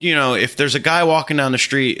if there's a guy walking down the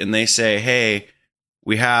street and they say, hey,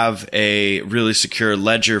 we have a really secure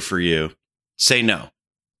ledger for you, say no.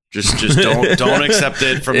 Just don't accept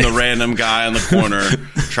it from the random guy on the corner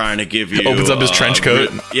trying to give you. Opens up his trench coat.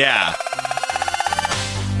 Yeah.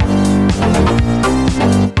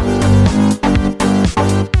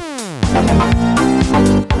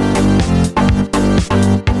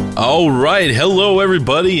 All right. Hello,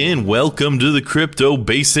 everybody, and welcome to the Crypto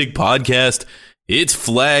Basic Podcast. It's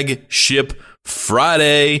Flagship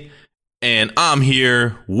Friday, and I'm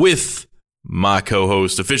here with my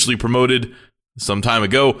co-host, officially promoted some time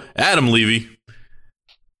ago, Adam Levy.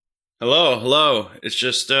 Hello. It's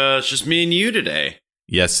just me and you today.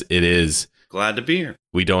 Yes, it is. Glad to be here.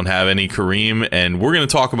 We don't have any Kareem, and we're going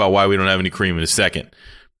to talk about why we don't have any Kareem in a second.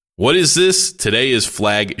 What is this? Today is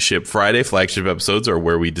Flagship Friday. Flagship episodes are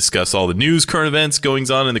where we discuss all the news, current events,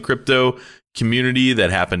 goings on in the crypto community that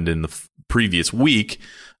happened in the previous week.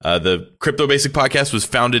 The Crypto Basic Podcast was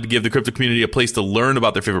founded to give the crypto community a place to learn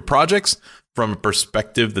about their favorite projects from a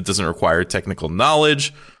perspective that doesn't require technical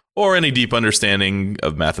knowledge or any deep understanding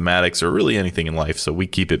of mathematics or really anything in life. So we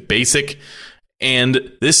keep it basic.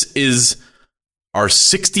 And this is our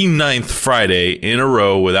 69th Friday in a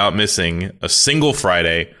row without missing a single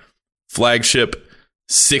Friday. Flagship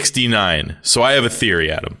 69. So I have a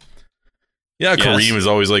theory, Adam. Yeah, yes. Kareem is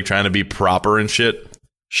always like trying to be proper and shit.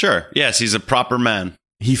 Sure. Yes, he's a proper man.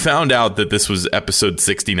 He found out that this was episode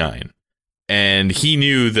 69. And he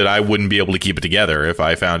knew that I wouldn't be able to keep it together if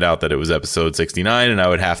I found out that it was episode 69 and I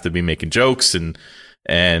would have to be making jokes.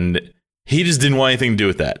 And he just didn't want anything to do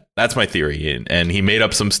with that. That's my theory. And he made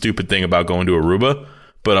up some stupid thing about going to Aruba.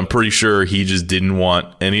 But I'm pretty sure he just didn't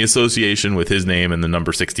want any association with his name and the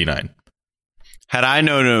number 69. Had I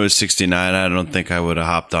known it was 69, I don't think I would have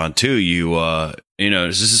hopped on too.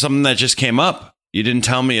 This is something that just came up. You didn't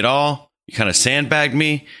tell me at all. You kind of sandbagged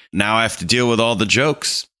me. Now I have to deal with all the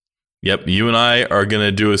jokes. Yep, you and I are going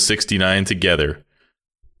to do a 69 together.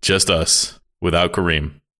 Just us, without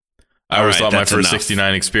Kareem. I always thought my first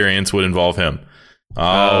 69 experience would involve him.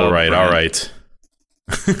 All right.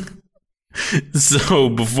 So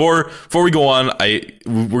before we go on,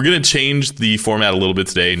 we're going to change the format a little bit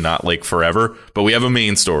today, not like forever, but we have a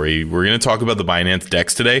main story. We're going to talk about the Binance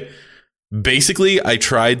DEX today. Basically, I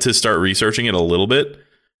tried to start researching it a little bit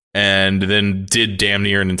and then did damn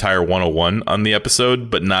near an entire 101 on the episode,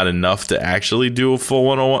 but not enough to actually do a full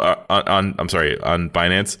 101 on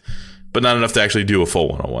Binance, but not enough to actually do a full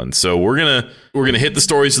 101. So we're going to hit the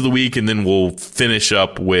stories of the week and then we'll finish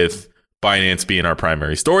up with Binance being our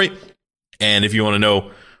primary story. And if you want to know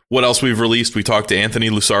what else we've released, we talked to Anthony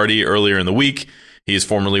Lusardi earlier in the week. He is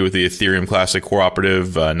formerly with the Ethereum Classic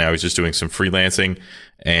Cooperative. Now he's just doing some freelancing.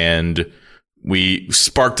 And we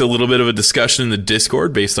sparked a little bit of a discussion in the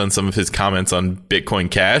Discord based on some of his comments on Bitcoin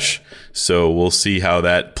Cash. So we'll see how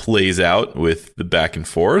that plays out with the back and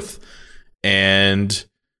forth. And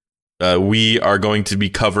we are going to be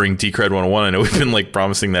covering Decred 101. I know we've been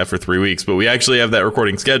promising that for 3 weeks, but we actually have that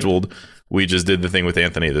recording scheduled. We just did the thing with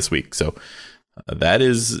Anthony this week. So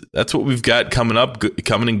that's what we've got coming up,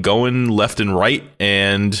 coming and going left and right.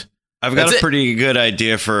 And I've got a pretty good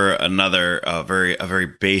idea for another very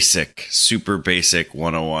basic, super basic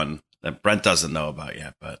 101 that Brent doesn't know about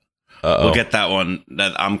yet, but we'll get that one.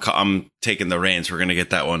 That I'm taking the reins. We're going to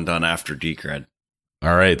get that one done after Decred.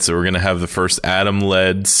 All right, so we're going to have the first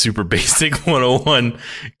Adam-led super basic 101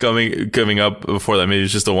 coming up before that. Maybe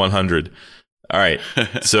it's just a 100. All right,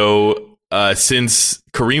 so since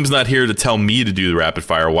Kareem's not here to tell me to do the rapid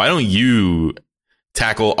fire, why don't you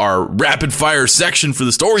tackle our rapid fire section for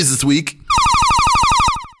the stories this week?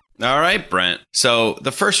 All right, Brent. So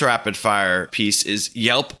the first rapid fire piece is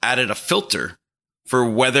Yelp added a filter for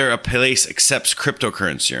whether a place accepts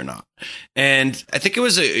cryptocurrency or not. And I think it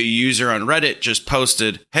was a user on Reddit just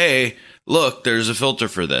posted, hey, look, there's a filter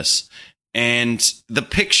for this. And the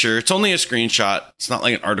picture, it's only a screenshot. It's not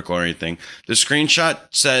like an article or anything. The screenshot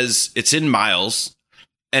says it's in miles.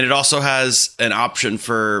 And it also has an option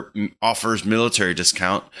for offers military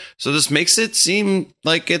discount. So this makes it seem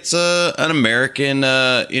like it's an American,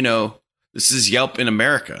 this is Yelp in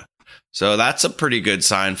America. So that's a pretty good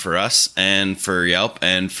sign for us and for Yelp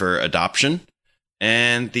and for adoption.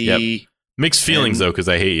 And mixed feelings though, because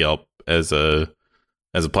I hate Yelp as a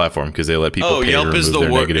platform because they let people pay to remove their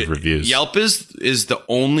negative reviews. Yelp is the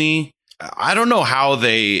only. I don't know how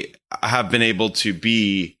they have been able to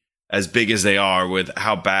be as big as they are with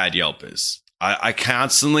how bad Yelp is. I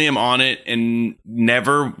constantly am on it and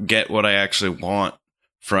never get what I actually want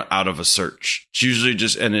out of a search. It's usually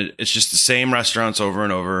it's just the same restaurants over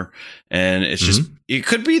and over. And it's just, it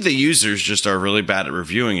could be the users just are really bad at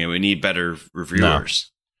reviewing it. We need better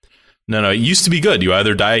reviewers. No, it used to be good. You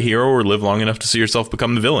either die a hero or live long enough to see yourself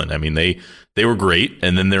become the villain. I mean, they were great,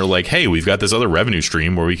 and then they're like, hey, we've got this other revenue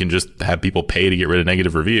stream where we can just have people pay to get rid of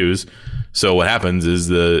negative reviews. So what happens is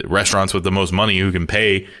the restaurants with the most money who can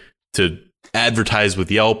pay to advertise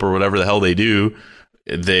with Yelp or whatever the hell they do,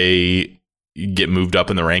 they get moved up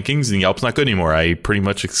in the rankings, and Yelp's not good anymore. I pretty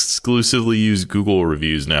much exclusively use Google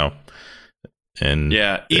reviews now. And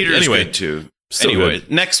yeah, Eater's anyway, good too. Still anyway,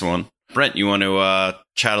 good. Next one. Brent, you want to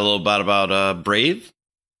chat a little bit about Brave?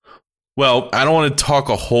 Well, I don't want to talk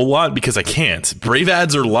a whole lot because I can't. Brave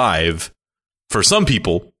ads are live for some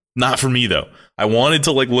people, not for me though. I wanted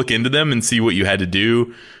to look into them and see what you had to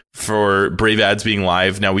do for Brave ads being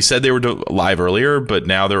live. Now, we said they were live earlier, but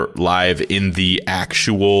now they're live in the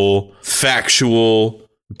actual factual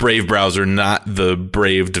Brave browser, not the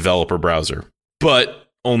Brave developer browser, but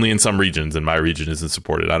only in some regions, and my region isn't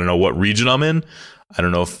supported. I don't know what region I'm in. I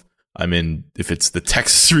don't know if it's the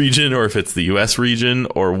Texas region or if it's the US region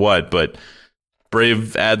or what, but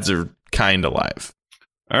Brave ads are kind of live.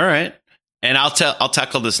 All right. And I'll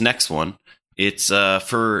tackle this next one. It's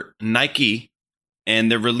for Nike,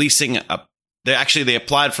 and they're releasing they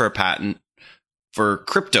applied for a patent for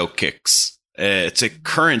crypto kicks. It's a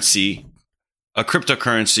cryptocurrency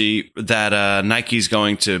that Nike's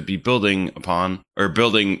going to be building upon, or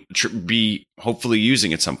be hopefully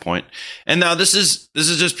using at some point. And now this is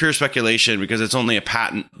just pure speculation because it's only a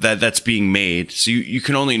patent that's being made. So you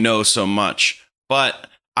can only know so much, but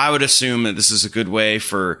I would assume that this is a good way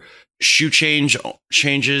for shoe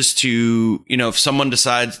changes to, if someone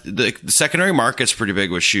decides the secondary market's pretty big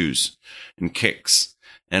with shoes and kicks.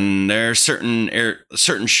 And there are certain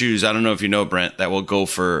shoes, I don't know if you know, Brent, that will go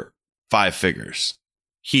for 5 figures,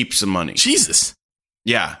 heaps of money. Jesus.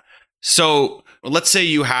 Yeah. So let's say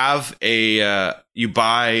you have you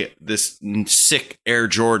buy this sick Air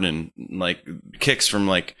Jordan, kicks from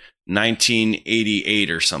 1988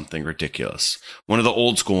 or something ridiculous. One of the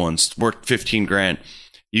old school ones worth $15,000.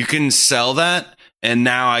 You can sell that. And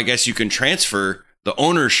now I guess you can transfer the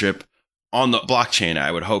ownership on the blockchain. I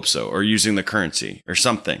would hope so, or using the currency or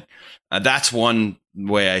something. That's one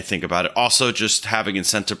way I think about it. Also, just having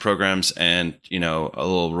incentive programs and, a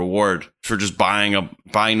little reward for just buying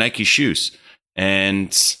Nike shoes.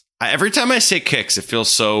 And every time I say kicks, it feels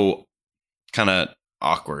so kind of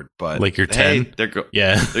awkward, but like you're 10.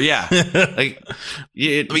 Yeah.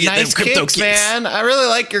 Nice kicks, man. I really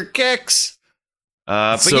like your kicks.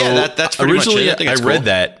 But so yeah, that's pretty originally much it. I read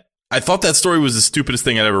that. I thought that story was the stupidest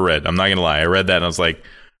thing I'd ever read. I'm not gonna lie. I read that and I was like,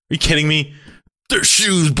 "Are you kidding me? They're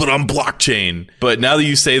shoes, but on blockchain." But now that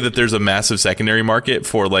you say that there's a massive secondary market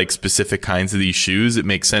for specific kinds of these shoes, it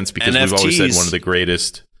makes sense because NFTs. We've always said one of the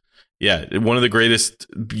greatest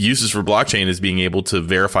uses for blockchain is being able to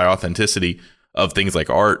verify authenticity of things like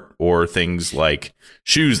art or things like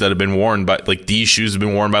shoes that have been worn by, these shoes have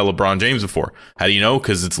been worn by LeBron James before. How do you know?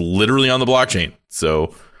 Because it's literally on the blockchain.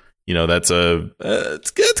 So, that's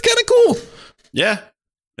it's kind of cool. Yeah,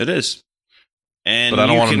 it is. And but I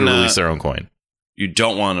don't want them to release their own coin. You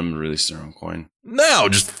don't want them to release their own coin. No,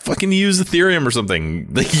 just fucking use Ethereum or something.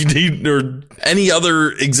 Or any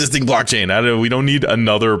other existing blockchain. I don't know. We don't need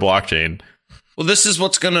another blockchain. Well, this is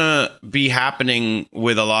what's going to be happening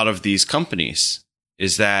with a lot of these companies,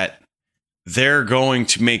 is that they're going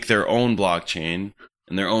to make their own blockchain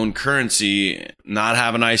and their own currency, not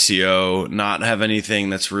have an ICO, not have anything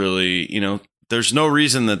that's really, there's no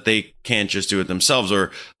reason that they can't just do it themselves.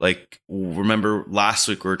 Or remember last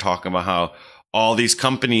week we were talking about how all these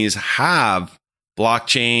companies have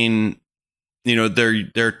blockchain,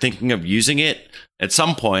 they're thinking of using it at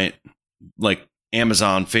some point, like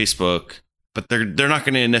Amazon, Facebook. But they're not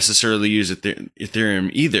going to necessarily use Ethereum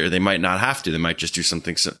either. They might not have to. They might just do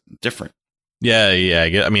something different. Yeah.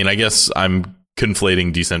 I guess I'm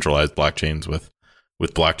conflating decentralized blockchains with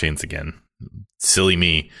blockchains again. Silly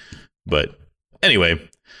me. But anyway,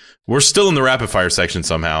 we're still in the rapid fire section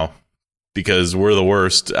somehow because we're the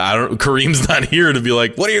worst. Kareem's not here to be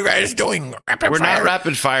like, what are you guys doing? We're not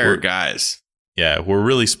rapid fire guys. Yeah, we're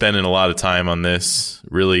really spending a lot of time on this,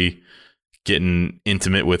 really getting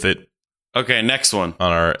intimate with it. Okay, next one. On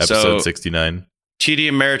our episode 69. TD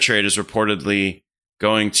Ameritrade is reportedly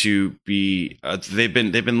going to be they've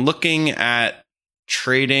been looking at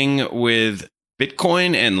trading with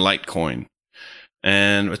Bitcoin and Litecoin.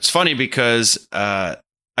 And it's funny because I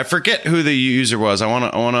forget who the user was. I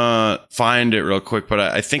want to find it real quick, but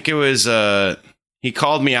I think it was he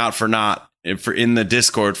called me out in the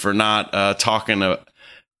Discord for not talking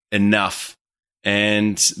enough.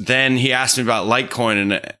 And then he asked me about Litecoin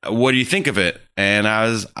and what do you think of it? And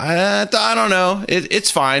I don't know. It's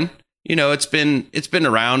fine. it's been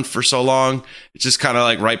around for so long. It's just kind of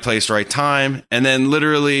like right place, right time. And then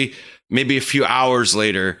literally maybe a few hours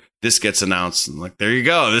later, this gets announced. And like, there you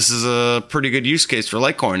go. This is a pretty good use case for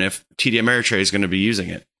Litecoin if TD Ameritrade is going to be using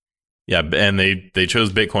it. Yeah, and they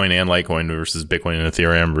chose Bitcoin and Litecoin versus Bitcoin and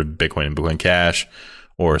Ethereum or Bitcoin and Bitcoin Cash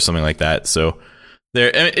or something like that. So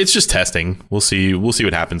it's just testing. We'll see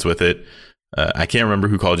what happens with it. I can't remember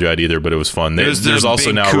who called you out either, but it was fun. There's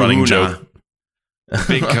also now a running joke.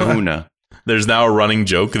 Big kahuna. There's now a running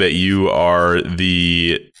joke that you're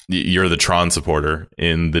the Tron supporter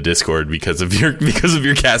in the Discord because of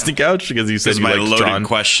your casting couch, because you said you liked Tron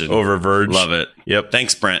question over Verge. Love it. Yep.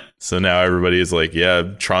 Thanks, Brent. So now everybody is like, yeah,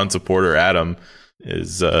 Tron supporter Adam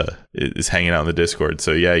is hanging out in the Discord.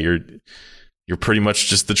 So yeah, you're pretty much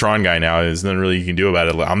just the Tron guy now. There's nothing really you can do about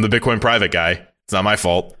it. I'm the Bitcoin private guy. It's not my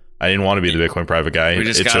fault. I didn't want to be the Bitcoin private guy. We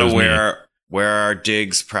just gotta wear our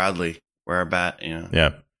digs proudly. Wear our bat.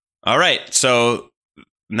 Yeah. All right. So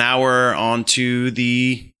now we're on to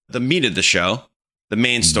the meat of the show, the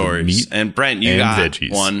main stories. And Brent, you got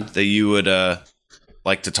veggies. One that you would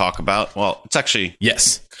like to talk about. Well, it's actually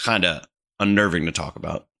kind of unnerving to talk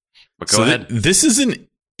about. But go ahead. This is an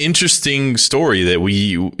interesting story that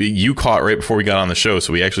you caught right before we got on the show.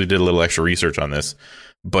 So we actually did a little extra research on this.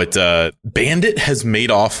 But Bandit has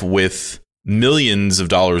made off with millions of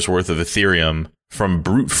dollars worth of Ethereum from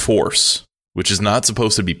brute force, which is not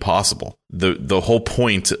supposed to be possible. The whole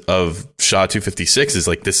point of SHA-256 is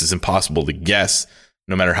like, this is impossible to guess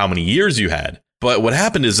no matter how many years you had. But what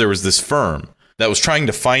happened is there was this firm that was trying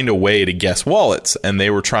to find a way to guess wallets, and they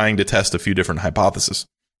were trying to test a few different hypotheses.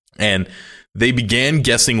 And they began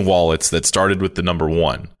guessing wallets that started with the number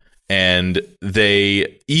 1. And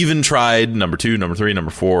they even tried number 2, number 3,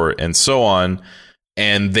 number 4, and so on.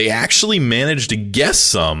 And they actually managed to guess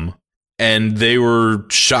some. And they were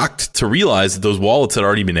shocked to realize that those wallets had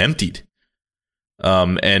already been emptied.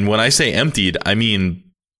 And when I say emptied, I mean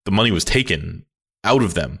the money was taken out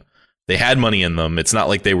of them. They had money in them. It's not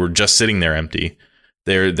like they were just sitting there empty.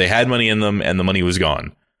 They had money in them, and the money was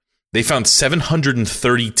gone. They found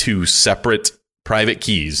 732 separate private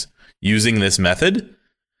keys using this method,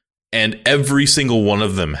 and every single one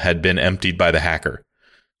of them had been emptied by the hacker.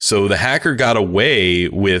 So the hacker got away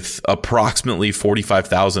with approximately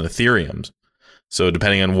 45,000 Ethereums. So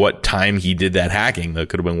depending on what time he did that hacking, that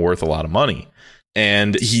could have been worth a lot of money.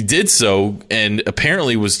 And he did so, and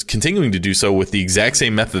apparently was continuing to do so with the exact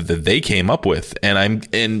same method that they came up with. And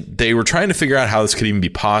they were trying to figure out how this could even be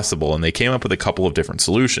possible. And they came up with a couple of different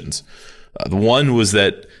solutions. The one was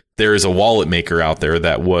that there is a wallet maker out there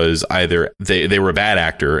that was either they were a bad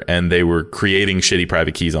actor and they were creating shitty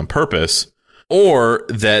private keys on purpose, or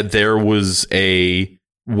that there was a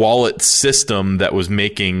wallet system that was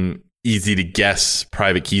making easy to guess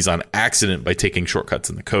private keys on accident by taking shortcuts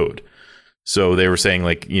in the code. So they were saying,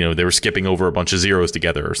 like, they were skipping over a bunch of zeros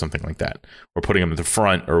together or something like that, or putting them at the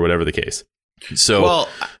front or whatever the case. So,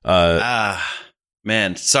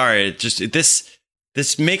 man, sorry. Just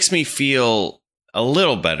this makes me feel a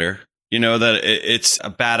little better, that it's a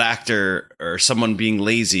bad actor or someone being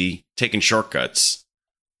lazy, taking shortcuts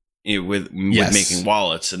with making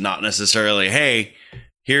wallets, and not necessarily, hey,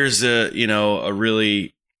 here's a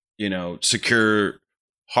really, secure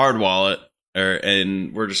hard wallet,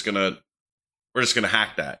 and we're just gonna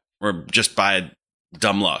hack that, or just by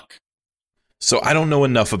dumb luck. So I don't know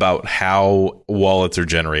enough about how wallets are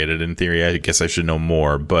generated. In theory, I guess I should know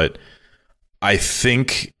more, but I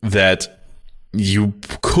think that you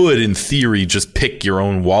could, in theory, just pick your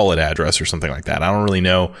own wallet address or something like that. I don't really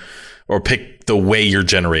know, or pick the way you're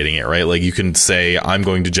generating it, right? Like, you can say, I'm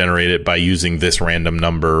going to generate it by using this random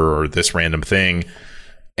number or this random thing.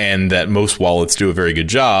 And that most wallets do a very good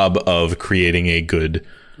job of creating a good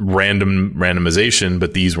randomization,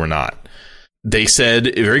 but these were not. They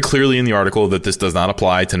said very clearly in the article that this does not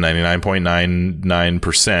apply to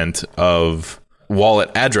 99.99% of wallet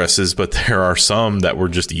addresses, but there are some that were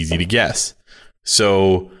just easy to guess.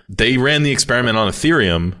 So they ran the experiment on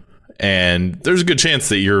Ethereum, and there's a good chance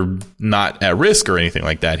that you're not at risk or anything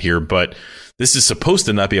like that here, but this is supposed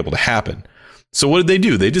to not be able to happen. So what did they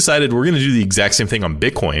do? They decided, we're going to do the exact same thing on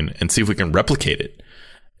Bitcoin and see if we can replicate it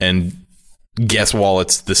and guess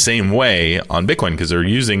wallets the same way on Bitcoin, because they're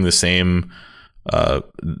using the same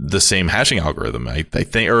hashing algorithm, I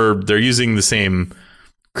think, or they're using the same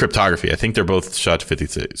cryptography. I think they're both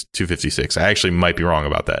SHA-256. I actually might be wrong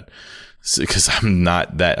about that, because I'm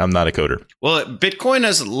not a coder. Well, Bitcoin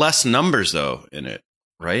has less numbers though in it,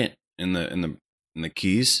 right? In the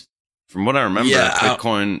keys, from what I remember,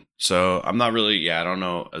 Bitcoin. So I'm not really. Yeah, I don't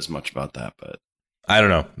know as much about that, but I don't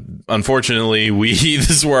know. Unfortunately, this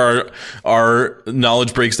is where our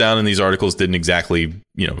knowledge breaks down, and these articles didn't exactly,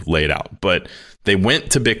 lay it out. But they went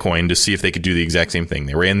to Bitcoin to see if they could do the exact same thing.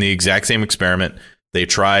 They ran the exact same experiment. They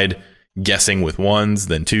tried guessing with ones,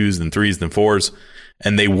 then twos, then threes, then fours,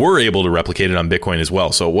 and they were able to replicate it on Bitcoin as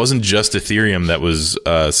well. So it wasn't just Ethereum that was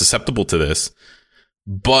susceptible to this,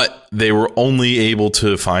 but they were only able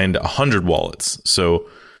to find 100 wallets. So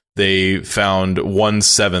they found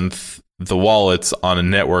 1/7 the wallets on a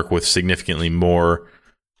network with significantly more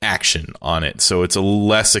action on it. So it's a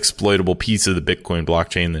less exploitable piece of the Bitcoin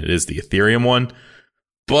blockchain than it is the Ethereum one.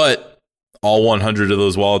 But all 100 of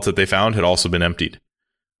those wallets that they found had also been emptied.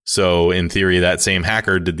 So in theory, that same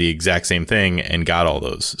hacker did the exact same thing and got all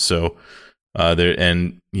those. So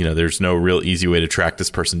there's no real easy way to track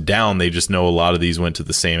this person down. They just know a lot of these went to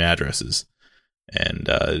the same addresses. And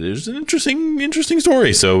there's an interesting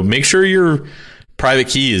story. So make sure your private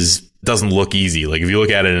key doesn't look easy. Like if you look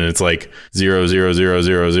at it and it's like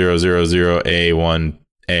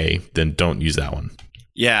 0000000A1A, then don't use that one.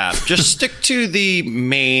 Yeah, just stick to the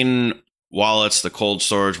main wallets, the cold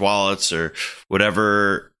storage wallets, or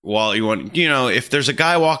whatever wallet you want. If there's a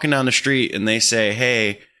guy walking down the street and they say,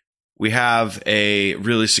 "Hey, we have a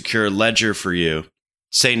really secure ledger for you,"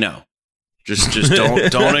 say no. Just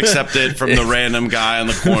don't accept it from the random guy on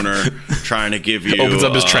the corner trying to give you. Opens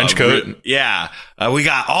up his trench coat. We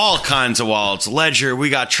got all kinds of wallets. Ledger, we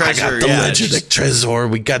got Trezor. I got the Ledger, the Trezor.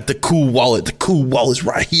 We got the Cool Wallet. The Cool Wallet's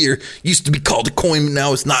right here. Used to be called a coin, but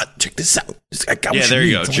now it's not. Check this out. I got there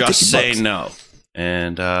you go. Just say no.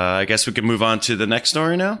 And I guess we can move on to the next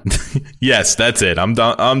story now. Yes, that's it. I'm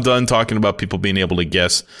done talking about people being able to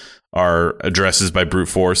guess our addresses by brute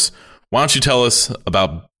force. Why don't you tell us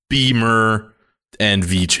about Beamer and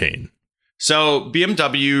VeChain? So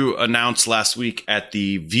BMW announced last week at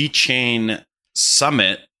the VeChain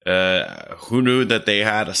Summit. Who knew that they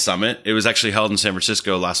had a summit? It was actually held in San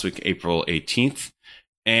Francisco last week, April 18th.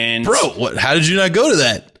 And bro, how did you not go to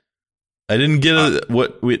that? I didn't get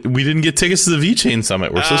we didn't get tickets to the VeChain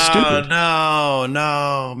Summit. We're so stupid.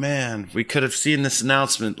 No, man. We could have seen this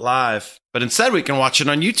announcement live, but instead we can watch it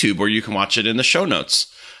on YouTube, or you can watch it in the show notes.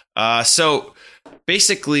 So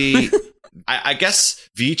basically, I guess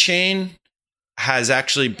VeChain has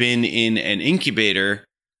actually been in an incubator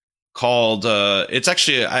called, it's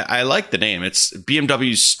actually, I like the name. It's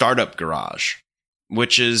BMW's Startup Garage,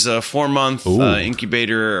 which is a 4-month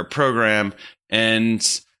incubator program.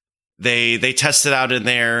 And they test it out in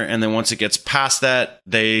there. And then once it gets past that,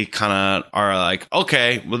 they kind of are like,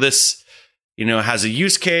 okay, well, this, has a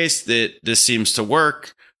use case that this seems to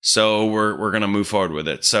work. So we're going to move forward with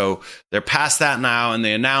it. So they're past that now, and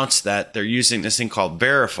they announced that they're using this thing called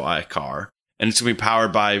Verify Car, and it's going to be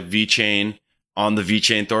powered by VeChain on the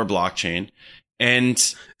VeChain Thor blockchain.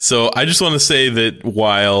 And so I just want to say that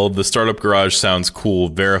while the Startup Garage sounds cool,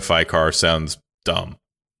 Verify Car sounds dumb.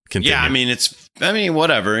 Continue. Yeah,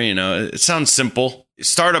 whatever. It sounds simple.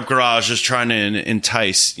 Startup Garage is trying to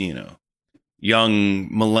entice,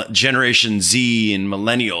 young Generation Z and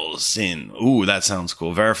millennials in. Ooh, that sounds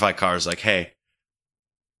cool. Verify Car is like, hey,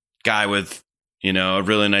 guy with, a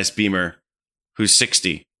really nice Beamer who's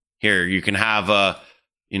 60. Here, you can have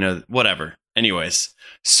whatever. Anyways,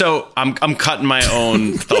 so I'm cutting my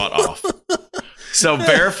own thought off. So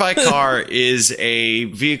Verify Car is a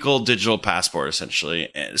vehicle digital passport,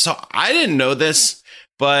 essentially. And so I didn't know this,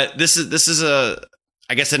 but this is I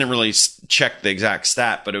guess I didn't really check the exact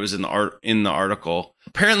stat, but it was in the article.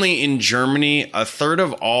 Apparently, in Germany, 1/3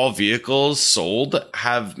 of all vehicles sold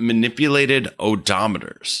have manipulated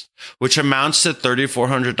odometers, which amounts to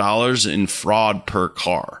 $3,400 in fraud per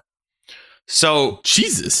car. So,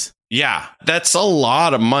 Jesus, yeah, that's a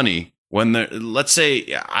lot of money. When let's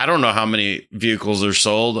say, I don't know how many vehicles are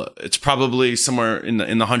sold. It's probably somewhere in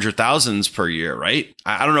the hundred thousands per year, right?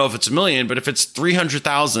 I don't know if it's a million, but if it's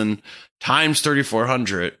 300,000 times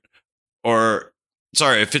 3,400, or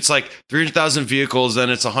sorry, if it's like 300,000 vehicles, then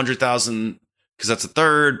it's 100,000, because that's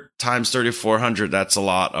 1/3 times 3,400. That's a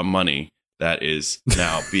lot of money that is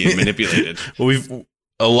now being manipulated. Well, we've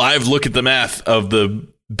a live look at the math of the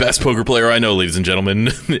best poker player I know, ladies and gentlemen.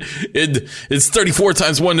 It's 34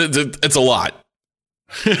 times 1. It's a lot.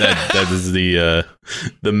 That is the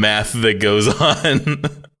math that goes on.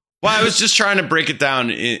 Well, I was just trying to break it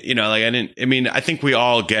down. I think we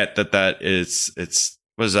all get that it's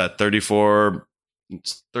what is that, 34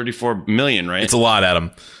 million, right? It's a lot,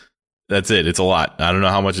 Adam. That's it. It's a lot. I don't know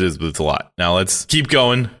how much it is, but it's a lot. Now let's keep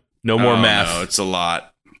going. No more math. No, it's a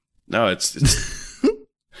lot. No, it's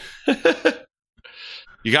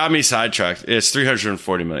you got me sidetracked. It's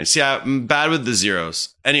 340 million. See, I'm bad with the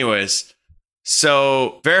zeros. Anyways,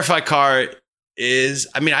 so Verify Car is,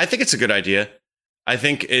 I mean, I think it's a good idea. I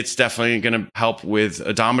think it's definitely going to help with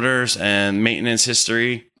odometers and maintenance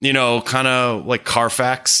history, you know, kind of like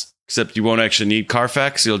Carfax, except you won't actually need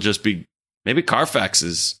Carfax. You'll just be, maybe Carfax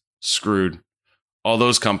is screwed. All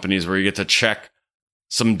those companies where you get to check,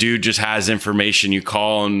 some dude just has information, you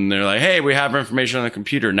call and they're like, hey, we have information on the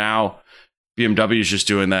computer. Now BMW is just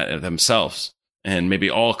doing that themselves. And maybe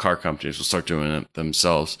all car companies will start doing it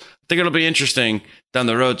themselves. I think it'll be interesting down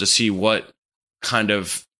the road to see what kind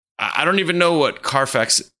of, I don't even know what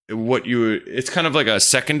Carfax, it's kind of like a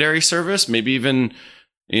secondary service, maybe even,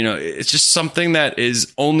 you know, it's just something that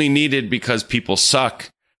is only needed because people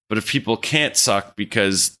suck. But if people can't suck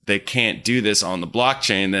because they can't do this on the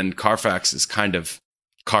blockchain, then Carfax is kind of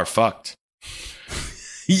car fucked.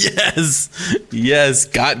 Yes,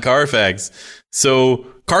 got Carfax. So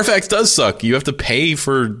Carfax does suck. You have to pay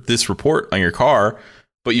for this report on your car,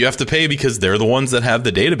 but you have to pay because they're the ones that have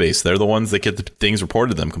the database. They're the ones that get the things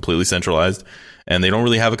reported to them, completely centralized, and they don't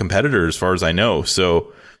really have a competitor as far as I know.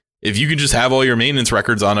 So if you can just have all your maintenance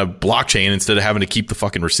records on a blockchain instead of having to keep the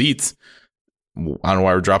fucking receipts, I don't know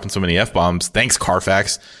why we're dropping so many F-bombs. Thanks,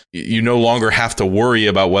 Carfax. You no longer have to worry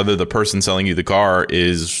about whether the person selling you the car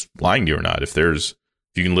is lying to you or not. If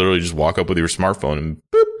you can literally just walk up with your smartphone and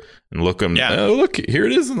boop, and look them. Yeah. Look, here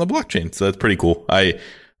it is on the blockchain. So that's pretty cool. I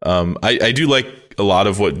do like a lot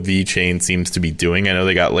of what VeChain seems to be doing. I know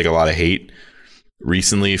they got like a lot of hate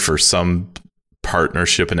recently for some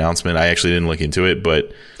partnership announcement. I actually didn't look into it,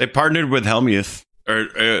 but they partnered with Helmuth.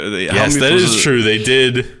 Yes, that is true. They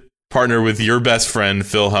did partner with your best friend,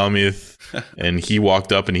 Phil Helmuth, and he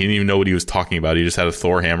walked up and he didn't even know what he was talking about. He just had a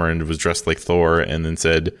Thor hammer and was dressed like Thor and then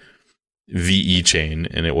said VeChain,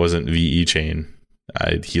 and it wasn't VeChain.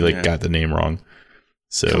 He got the name wrong.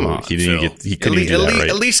 So he couldn't even do that right.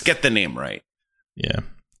 At least get the name right. Yeah.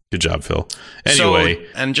 Good job, Phil. Anyway.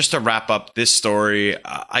 So, and just to wrap up this story,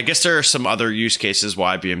 I guess there are some other use cases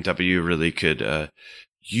why BMW really could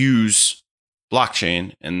use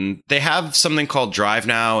blockchain, and they have something called Drive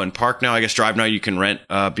Now and Park Now. I guess Drive Now you can rent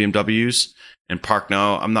BMWs, and Park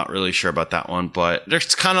Now I'm not really sure about that one, but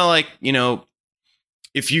there's kind of like, you know,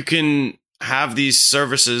 if you can have these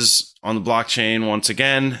services on the blockchain, once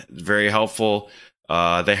again, very helpful.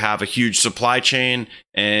 They have a huge supply chain,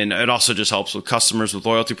 and it also just helps with customers with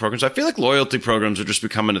loyalty programs. I feel like loyalty programs are just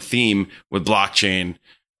becoming a theme with blockchain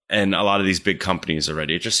and a lot of these big companies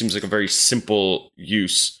already. It just seems like a very simple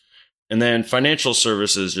use. And then financial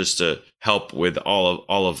services just to help with all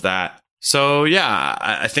of that. So yeah,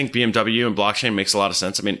 I think BMW and blockchain makes a lot of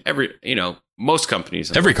sense. I mean, most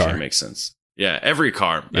companies, every car makes sense. Yeah, every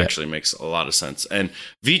car actually makes a lot of sense. And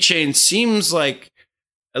VeChain seems like,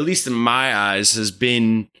 at least in my eyes, has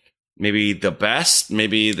been maybe the best,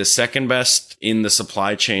 maybe the second best in the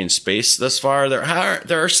supply chain space thus far. There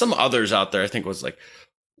are some others out there. I think it was like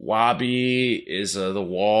Wabi is the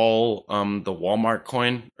Walmart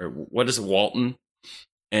coin, or what is it, Walton?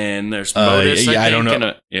 And there's Modus. I don't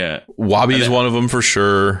know. Wabi is one of them for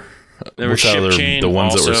sure. There was ShipChain, the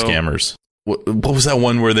ones that were scammers. What was that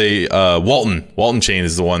one where they Walton Chain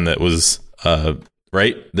is the one that was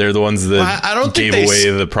right? They're the ones that I don't gave away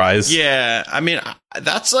the prize. Yeah, I mean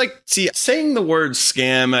that's like, saying the word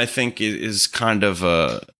scam, I think is kind of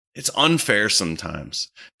it's unfair sometimes,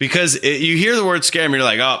 because you hear the word scam, you're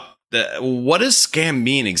like, oh, what does scam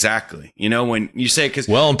mean exactly? You know, when you say,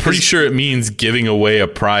 I'm pretty sure it means giving away a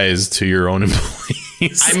prize to your own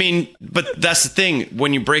employees. I mean, but that's the thing.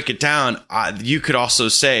 When you break it down, you could also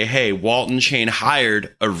say, hey, Walton Chain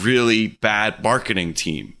hired a really bad marketing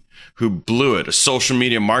team who blew it, a social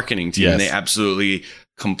media marketing team. Yes. And they absolutely,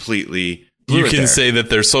 completely blew it. You can say that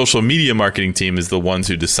their social media marketing team is the ones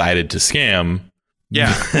who decided to scam.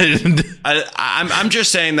 Yeah, I'm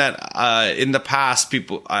just saying that in the past,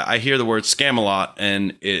 I hear the word scam a lot,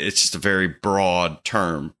 and it's just a very broad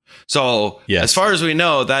term. So as far as we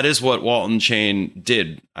know, that is what Walton Chain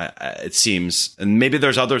did, it seems. And maybe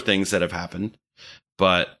there's other things that have happened,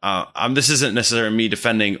 but this isn't necessarily me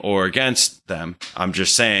defending or against them. I'm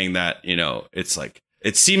just saying that, you know, it's like,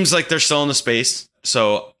 it seems like they're still in the space.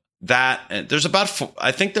 So there's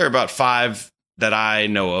I think there are about 5 that I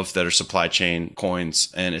know of that are supply chain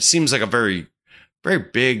coins. And it seems like a very, very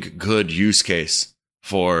big, good use case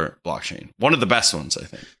for blockchain. One of the best ones, I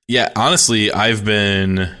think. Yeah, honestly, I've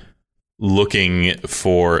been looking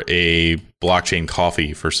for a blockchain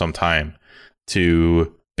coffee for some time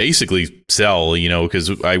to basically sell, you know, because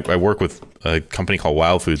I work with a company called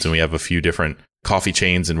Wild Foods, and we have a few different coffee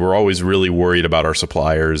chains, and we're always really worried about our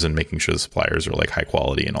suppliers and making sure the suppliers are like high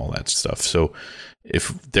quality and all that stuff. So if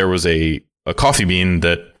there was a coffee bean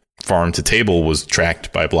that farm to table was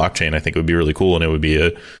tracked by blockchain, I think it would be really cool, and it would be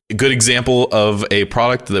a good example of a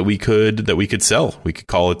product that we could sell. We could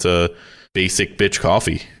call it a basic bitch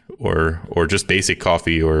coffee, or just basic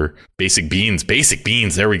coffee, or basic beans. Basic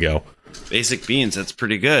beans. There we go. Basic beans. That's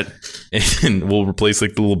pretty good. And we'll replace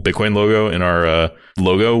like the little Bitcoin logo in our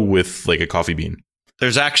logo with like a coffee bean.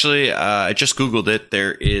 There's actually, I just Googled it.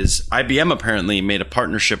 There is IBM apparently made a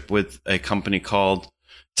partnership with a company called,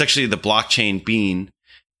 it's actually the Blockchain Bean,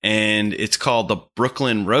 and it's called the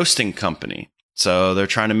Brooklyn Roasting Company. So they're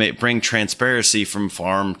trying to bring transparency from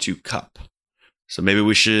farm to cup. So maybe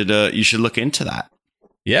you should look into that.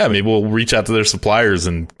 Yeah, maybe we'll reach out to their suppliers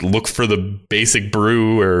and look for the basic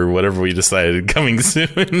brew or whatever we decided coming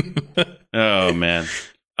soon. Oh, man.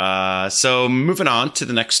 So moving on to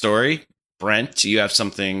the next story. Brent, you have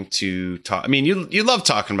something to talk. I mean, you love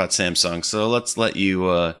talking about Samsung, so let's let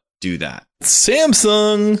you do that.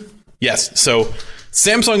 Samsung. Yes. So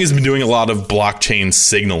Samsung has been doing a lot of blockchain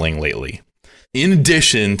signaling lately, in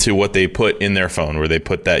addition to what they put in their phone, where they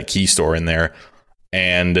put that key store in there.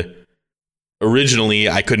 And originally,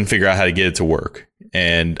 I couldn't figure out how to get it to work.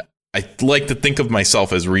 And I like to think of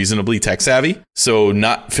myself as reasonably tech savvy. So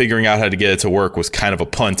not figuring out how to get it to work was kind of a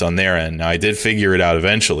punt on their end. Now, I did figure it out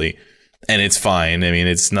eventually, and it's fine. I mean,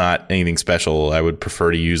 it's not anything special. I would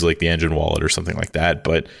prefer to use like the Engine wallet or something like that.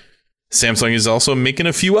 But Samsung is also making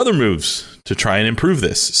a few other moves to try and improve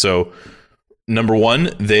this. So number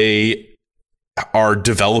one, they are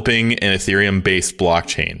developing an Ethereum-based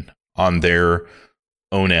blockchain on their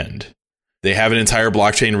own end. They have an entire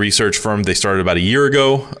blockchain research firm. They started about a year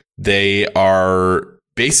ago. They are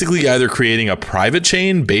basically either creating a private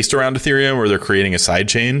chain based around Ethereum, or they're creating a side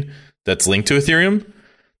chain that's linked to Ethereum.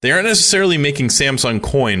 They aren't necessarily making Samsung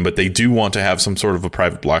Coin, but they do want to have some sort of a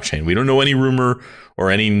private blockchain. We don't know any rumor or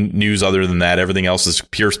any news other than that. Everything else is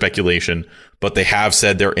pure speculation, but they have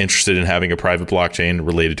said they're interested in having a private blockchain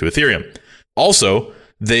related to Ethereum. Also,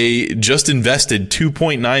 they just invested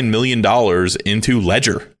 $2.9 million into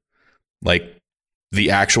Ledger, like the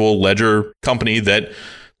actual Ledger company that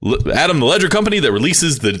the Ledger company that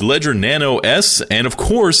releases the Ledger Nano S. And of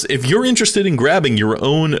course, if you're interested in grabbing your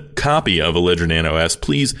own copy of a Ledger Nano S,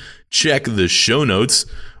 please check the show notes.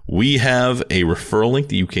 We have a referral link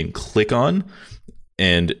that you can click on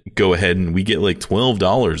and go ahead, and we get like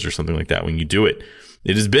 $12 or something like that when you do it.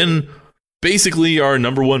 It has been basically our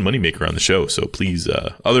number one moneymaker on the show. So please,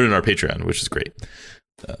 other than our Patreon, which is great.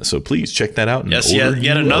 So please check that out. And yes,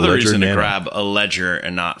 yet another reason to grab a Ledger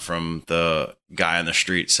and not from the guy on the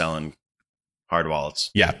street selling hard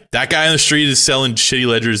wallets. Yeah, that guy on the street is selling shitty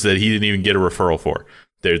ledgers that he didn't even get a referral for.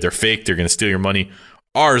 They're fake. They're going to steal your money.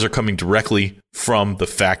 Ours are coming directly from the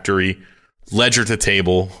factory, ledger to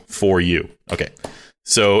table for you. Okay.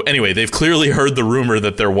 So anyway, they've clearly heard the rumor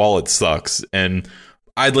that their wallet sucks, and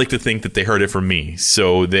I'd like to think that they heard it from me.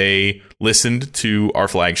 So they listened to our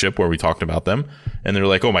flagship where we talked about them, and they're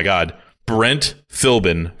like, oh my God, Brent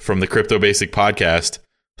Philbin from the Crypto Basic podcast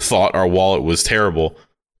thought our wallet was terrible.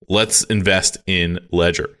 Let's invest in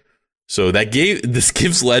Ledger. So this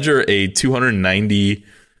gives Ledger a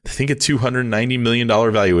 $290 million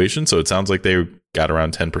valuation. So it sounds like they got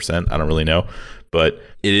around 10%. I don't really know, but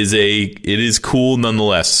it is cool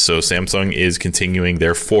nonetheless. So Samsung is continuing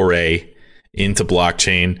their foray into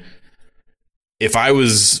blockchain. If I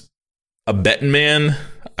was a betting man,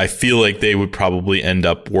 I feel like they would probably end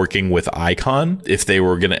up working with Icon if they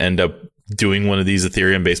were going to end up doing one of these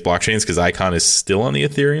Ethereum-based blockchains, because Icon is still on the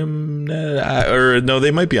Ethereum net, or no,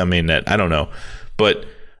 they might be on mainnet. I don't know. But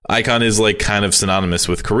Icon is like kind of synonymous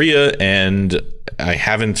with Korea, and I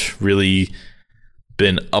haven't really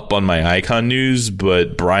been up on my Icon news,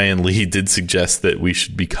 but Brian Lee did suggest that we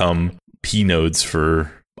should become P nodes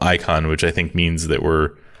for Icon, which I think means that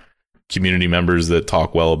we're community members that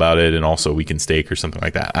talk well about it, and also we can stake or something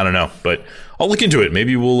like that. I don't know, but I'll look into it.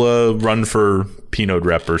 Maybe we'll run for P-Node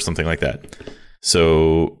rep or something like that.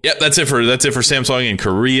 So yeah, that's it for Samsung and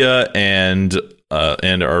Korea and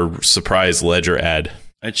our surprise Ledger ad.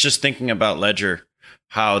 It's just thinking about Ledger,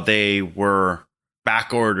 how they were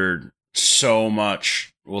back ordered so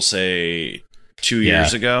much. We'll say 2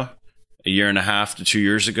 years ago, a year and a half to 2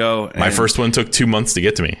 years ago. My first one took 2 months to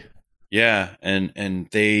get to me. Yeah, and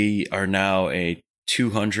they are now a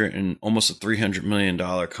 $200 and almost a $300 million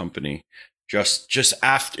company. Just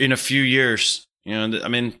after in a few years, you know. I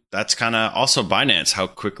mean, that's kind of also Binance, how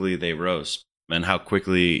quickly they rose and how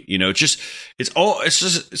quickly, you know,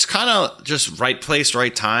 it's kind of just right place,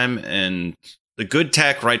 right time, and the good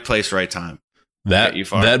tech, right place, right time. That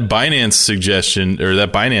Binance suggestion, or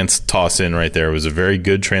that Binance toss in right there, was a very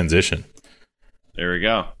good transition. There we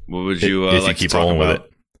go. What would you if like you keep to talk rolling about? with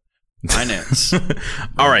it? Binance.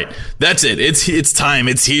 All right, that's it. It's time.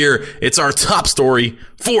 It's here. It's our top story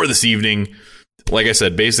for this evening. Like I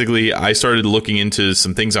said, basically, I started looking into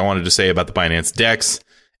some things I wanted to say about the Binance DEX.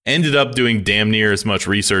 Ended up doing damn near as much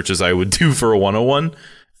research as I would do for a 101.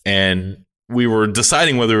 And we were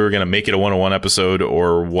deciding whether we were going to make it a 101 episode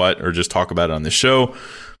or what, or just talk about it on the show.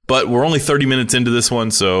 But we're only 30 minutes into this one,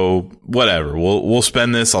 so whatever. We'll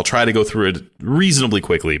spend this. I'll try to go through it reasonably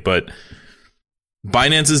quickly. But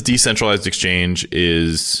Binance's decentralized exchange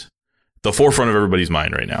is the forefront of everybody's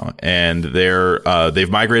mind right now, and they've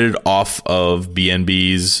migrated off of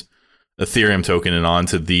BNB's Ethereum token and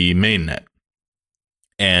onto the mainnet.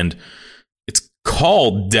 And it's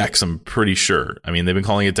called DEX, I'm pretty sure. I mean, they've been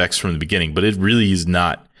calling it DEX from the beginning, but it really is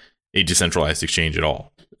not a decentralized exchange at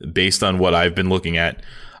all. Based on what I've been looking at,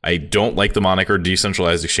 I don't like the moniker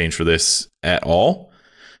decentralized exchange for this at all.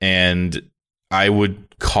 And I would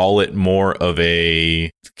call it more of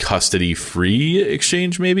a custody-free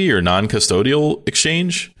exchange, maybe, or non-custodial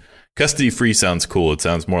exchange. Custody-free sounds cool. It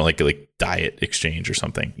sounds more like diet exchange or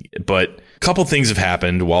something. But a couple things have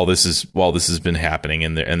happened while this has been happening,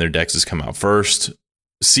 and their DEX has come out. First,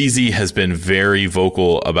 CZ has been very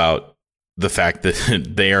vocal about the fact that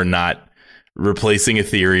they are not replacing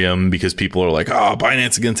Ethereum, because people are like, oh,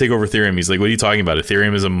 Binance is going to take over Ethereum. He's like, what are you talking about?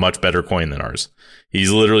 Ethereum is a much better coin than ours.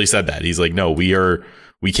 He's literally said that. He's like, no, we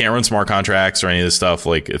can't run smart contracts or any of this stuff.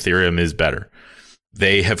 Like, Ethereum is better.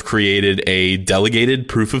 They have created a delegated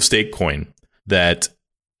proof of stake coin that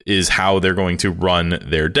is how they're going to run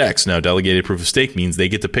their DEX. Now, delegated proof of stake means they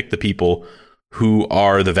get to pick the people who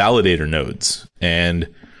are the validator nodes.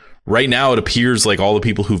 And right now, it appears like all the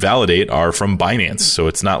people who validate are from Binance. So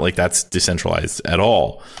it's not like that's decentralized at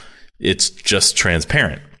all. It's just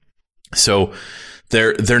transparent. So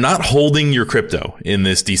they're not holding your crypto in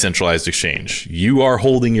this decentralized exchange. You are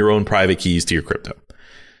holding your own private keys to your crypto.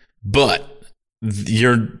 But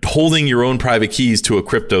you're holding your own private keys to a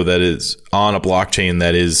crypto that is on a blockchain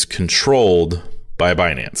that is controlled by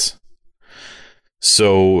Binance.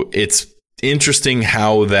 So it's interesting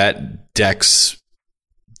how that DEX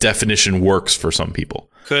definition works for some people.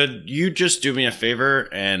 Could you just do me a favor?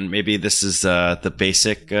 And maybe this is the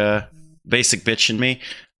basic bitch in me.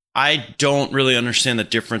 I don't really understand the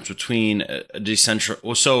difference between a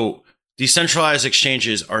decentralized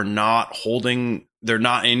exchanges are not holding. They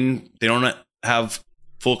don't have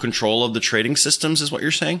full control of the trading systems, is what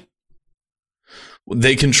you're saying?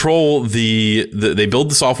 They control they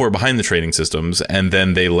build the software behind the trading systems, and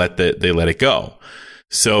then they let it go.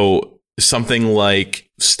 So something like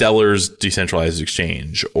Stellar's decentralized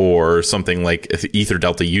exchange, or something like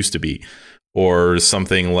EtherDelta used to be, or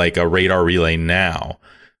something like a Radar Relay now,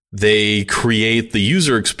 they create the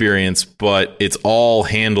user experience, but it's all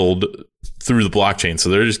handled through the blockchain. So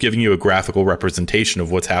they're just giving you a graphical representation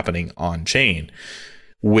of what's happening on chain.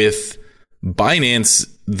 With Binance,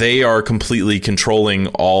 they are completely controlling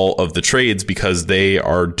all of the trades because they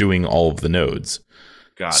are doing all of the nodes.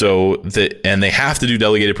 And they have to do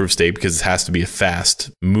delegated proof of stake because it has to be a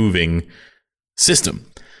fast moving system.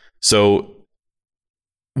 So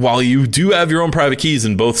while you do have your own private keys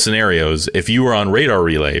in both scenarios, if you were on Radar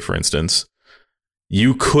Relay, for instance,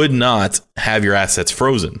 you could not have your assets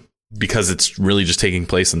frozen because it's really just taking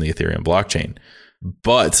place on the Ethereum blockchain.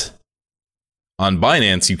 But on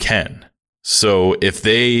Binance, you can. So if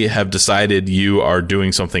they have decided you are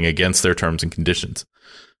doing something against their terms and conditions,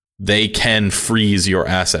 they can freeze your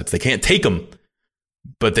assets. They can't take them,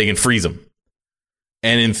 but they can freeze them.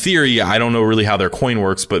 And in theory, I don't know really how their coin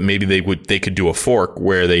works, but maybe they could do a fork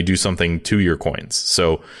where they do something to your coins.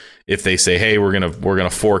 So if they say, hey, we're gonna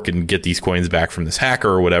fork and get these coins back from this hacker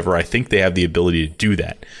or whatever, I think they have the ability to do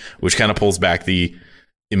that, which kind of pulls back the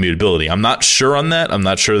immutability. I'm not sure on that. I'm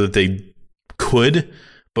not sure that they could,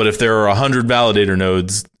 but if there are 100 validator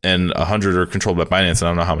nodes and 100 are controlled by Binance, and I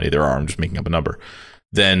don't know how many there are, I'm just making up a number,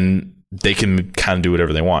 then they can kind of do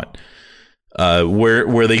whatever they want.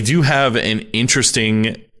 Where they do have an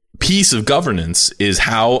interesting piece of governance is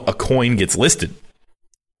how a coin gets listed.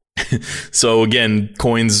 So again,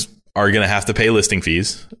 coins are going to have to pay listing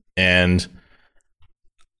fees, and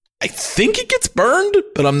I think it gets burned,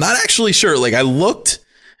 but I'm not actually sure. Like, I looked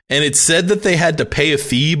and it said that they had to pay a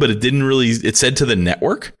fee, but it said to the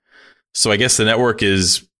network. So I guess the network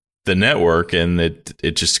is the network, and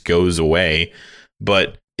it just goes away.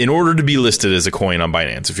 But in order to be listed as a coin on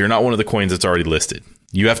Binance, if you're not one of the coins that's already listed,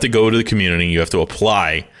 you have to go to the community. You have to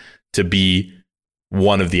apply to be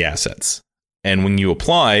one of the assets. And when you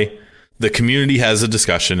apply, the community has a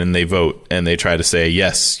discussion and they vote and they try to say,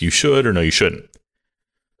 yes, you should, or no, you shouldn't.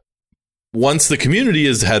 Once the community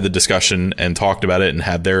has had the discussion and talked about it and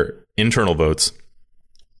had their internal votes,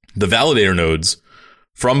 The validator nodes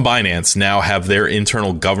from Binance now have their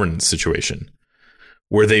internal governance situation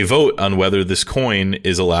where they vote on whether this coin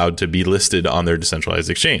is allowed to be listed on their decentralized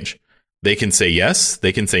exchange. They can say yes,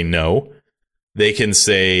 they can say no, they can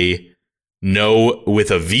say no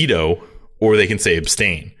with a veto, or they can say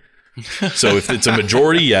abstain. So if it's a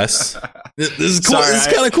majority yes, this is cool. Sorry, this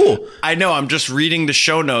is kind of cool. I know. I'm just reading the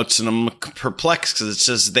show notes and I'm perplexed because it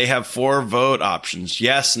says they have 4 vote options: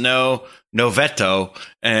 yes, no, no veto,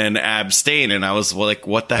 and abstain. And I was like,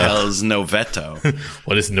 "What the hell is no veto?"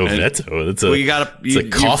 What is no veto? It's a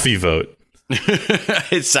coffee vote.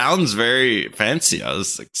 It sounds very fancy. I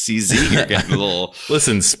was like, CZ, you're getting a little.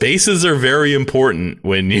 Listen, spaces are very important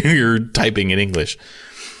when you're typing in English.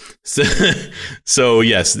 So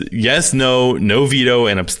yes, no veto,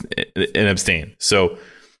 and abstain. So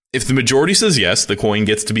if the majority says yes, the coin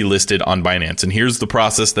gets to be listed on Binance. And here's the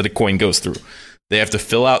process that a coin goes through. They have to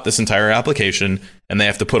fill out this entire application, and they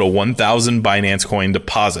have to put a 1,000 Binance coin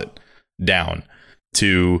deposit down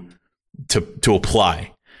to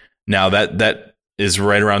apply. Now that is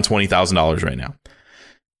right around $20,000 right now.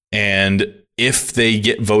 And if they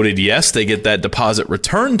get voted yes, they get that deposit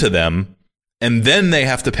returned to them. And then they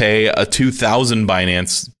have to pay a 2,000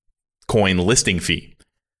 Binance coin listing fee.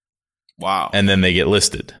 Wow. And then they get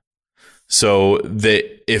listed. So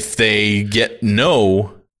if they get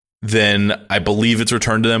no, then I believe it's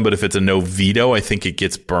returned to them. But if it's a no veto, I think it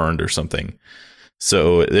gets burned or something.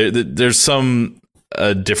 So there's some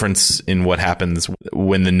difference in what happens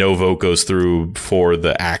when the no vote goes through for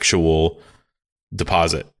the actual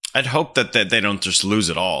deposit. I'd hope that they don't just lose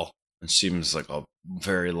it all. It seems like a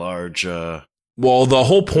very large... Well, the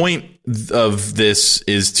whole point of this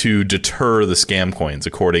is to deter the scam coins,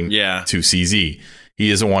 according to CZ. He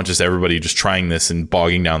doesn't want just everybody just trying this and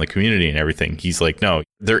bogging down the community and everything. He's like, no,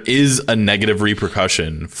 there is a negative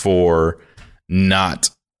repercussion for not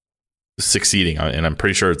succeeding. And I'm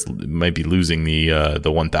pretty sure it might be losing the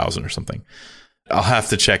 1,000 or something. I'll have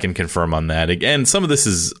to check and confirm on that. Again, some of this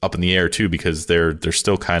is up in the air, too, because they're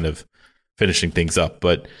still kind of finishing things up.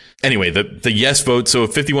 But anyway, the yes vote. So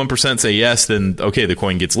if 51% say yes, then okay, the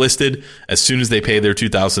coin gets listed. As soon as they pay their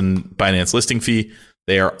 2,000 Binance listing fee,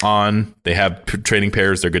 they are on. They have trading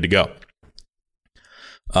pairs. They're good to go.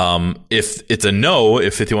 If it's a no,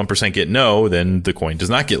 if 51% get no, then the coin does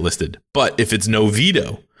not get listed. But if it's no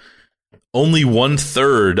veto, only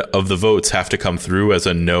 1/3 of the votes have to come through as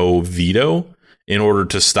a no veto in order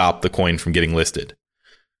to stop the coin from getting listed.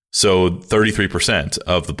 So 33%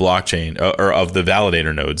 of the blockchain or of the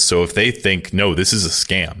validator nodes. So if they think, no, this is a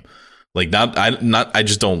scam, like I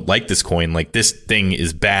just don't like this coin, like this thing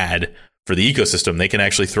is bad for the ecosystem, they can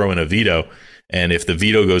actually throw in a veto. And if the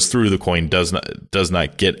veto goes through, the coin does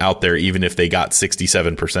not get out there, even if they got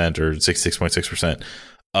 67% or 66.6%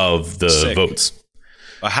 of the votes.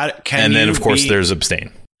 And then, of course, there's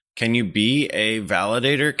abstain. Can you be a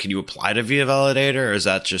validator? Can you apply to be a validator? Or is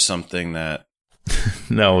that just something that...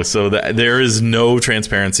 No, so there is no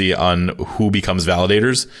transparency on who becomes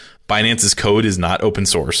validators. Binance's code is not open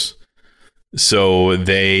source. So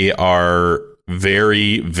they are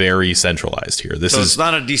very, very centralized here. It's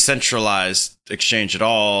not a decentralized exchange at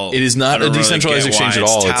all. It is not a decentralized exchange at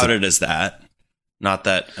all. It's touted as that. Not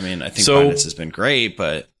that, I mean, I think Binance has been great,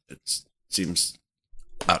 but it seems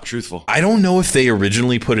not truthful. I don't know if they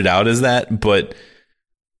originally put it out as that, but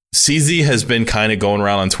CZ has been kind of going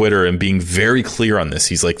around on Twitter and being very clear on this.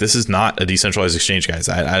 He's like, this is not a decentralized exchange, guys.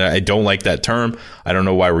 I don't like that term. I don't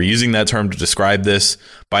know why we're using that term to describe this.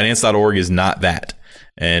 Binance.org is not that.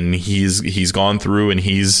 And he's gone through and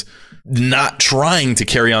he's not trying to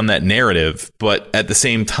carry on that narrative. But at the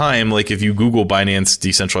same time, like if you Google Binance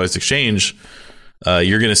decentralized exchange,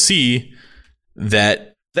 you're going to see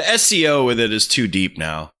that the SEO with it is too deep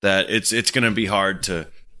now, that it's going to be hard to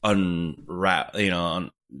unwrap,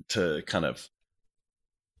 to kind of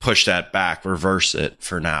push that back, reverse it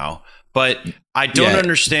for now. But I don't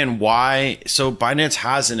understand why. So Binance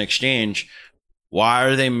has an exchange. Why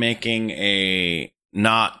are they making a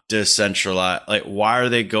not decentralized? Like, why are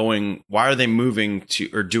they moving to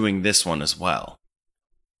or doing this one as well?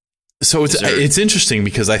 So it's interesting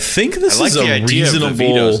because I think this is a reasonable of the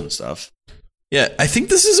vetoes and stuff. Yeah, I think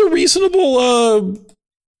this is a reasonable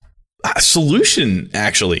solution,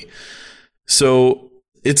 actually. So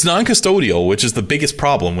it's non-custodial, which is the biggest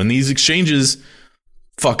problem. When these exchanges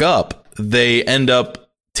fuck up, they end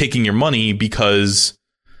up taking your money because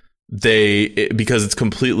it's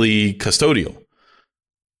completely custodial.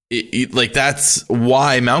 Like that's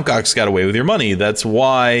why Mt. Gox got away with your money. That's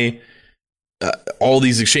why all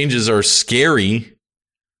these exchanges are scary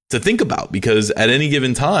to think about, because at any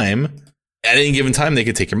given time they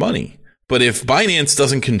could take your money. But if Binance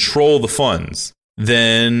doesn't control the funds,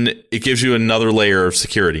 then it gives you another layer of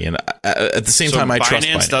security. And at the same time, I trust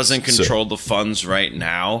Binance. Binance doesn't control the funds right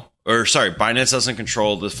now. Or sorry, Binance doesn't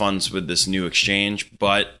control the funds with this new exchange,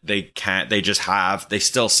 but they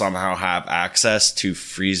still somehow have access to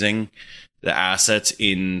freezing the assets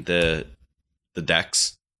in the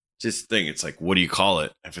DEX. Just think, it's like, what do you call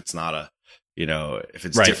it if it's not if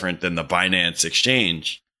it's different than the Binance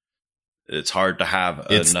exchange? It's hard to have.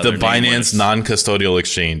 It's the Binance non-custodial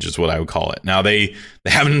exchange is what I would call it. Now they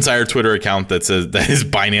have an entire Twitter account that says that is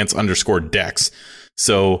Binance_DEX.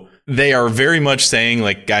 So they are very much saying,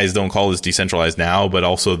 like, guys, don't call this decentralized now, but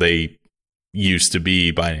also they used to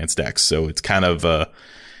be Binance DEX. So it's kind of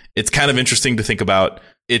interesting to think about.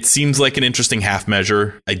 It seems like an interesting half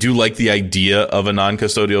measure. I do like the idea of a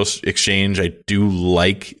non-custodial exchange. I do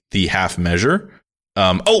like the half measure.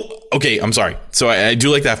 Okay. I'm sorry. So I do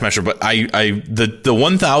like the half measure, but the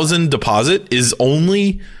 1,000 deposit is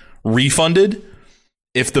only refunded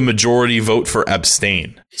if the majority vote for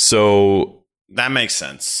abstain. So that makes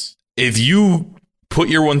sense. If you put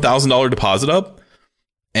your $1,000 deposit up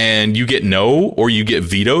and you get no, or you get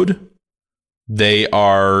vetoed, they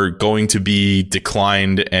are going to be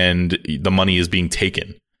declined and the money is being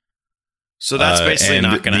taken. So that's basically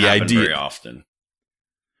not going to happen very often.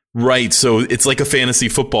 Right. So it's like a fantasy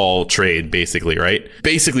football trade, basically, right?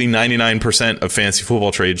 Basically, 99% of fantasy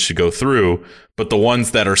football trades should go through, but the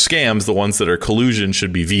ones that are scams, the ones that are collusion,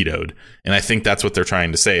 should be vetoed. And I think that's what they're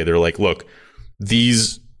trying to say. They're like, look,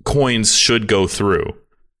 these coins should go through,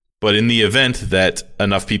 but in the event that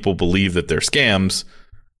enough people believe that they're scams,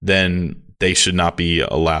 then they should not be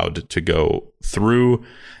allowed to go through.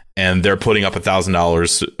 And they're putting up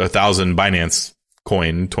 $1,000, 1,000 Binance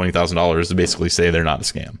coin, $20,000 to basically say they're not a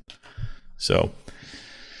scam. So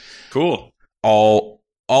cool. All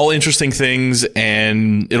interesting things,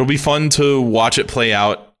 and it'll be fun to watch it play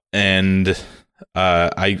out. And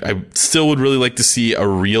I still would really like to see a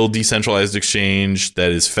real decentralized exchange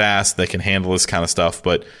that is fast, that can handle this kind of stuff.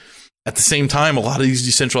 But at the same time, a lot of these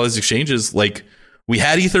decentralized exchanges, like, we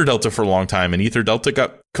had EtherDelta for a long time, and EtherDelta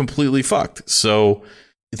got completely fucked. So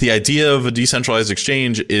the idea of a decentralized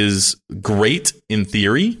exchange is great in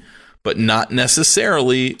theory, but not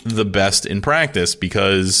necessarily the best in practice,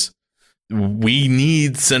 because we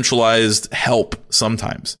need centralized help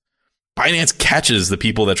sometimes. Binance catches the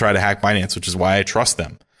people that try to hack Binance, which is why I trust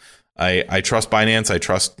them. I trust Binance. I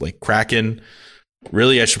trust, like, Kraken.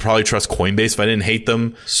 Really, I should probably trust Coinbase if I didn't hate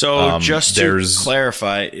them. So just to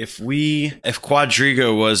clarify, if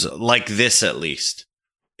Quadriga was like this, at least,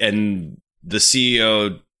 and the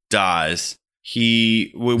CEO dies,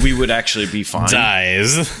 we would actually be fine.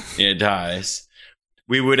 Dies.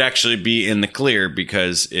 We would actually be in the clear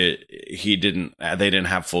because they didn't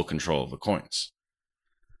have full control of the coins.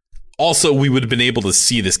 Also, we would have been able to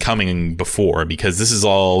see this coming before, because this is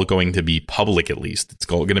all going to be public. At least it's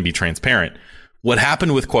going to be transparent. What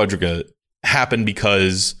happened with Quadriga happened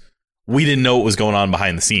because we didn't know what was going on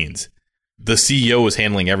behind the scenes. The CEO was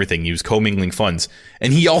handling everything. He was commingling funds.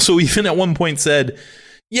 And he also even at one point said,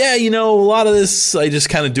 yeah, a lot of this, I just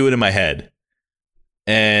kind of do it in my head.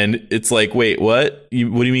 And it's like, wait, what? What do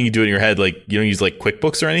you mean you do it in your head? Like, you don't use, like,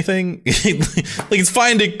 QuickBooks or anything? Like, it's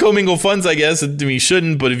fine to commingle funds, I guess. I mean, you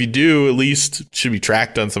shouldn't, but if you do, at least it should be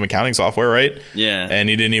tracked on some accounting software, right? Yeah. And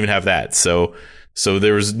he didn't even have that. So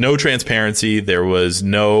there was no transparency. There was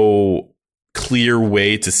no clear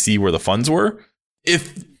way to see where the funds were.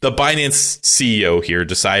 If the Binance CEO here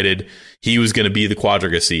decided he was going to be the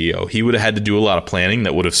Quadriga CEO, he would have had to do a lot of planning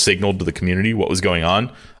that would have signaled to the community what was going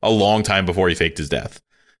on a long time before he faked his death.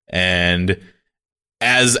 And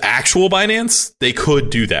as actual Binance, they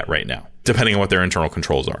could do that right now, depending on what their internal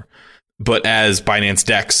controls are. But as Binance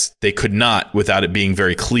DEX, they could not without it being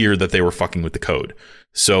very clear that they were fucking with the code.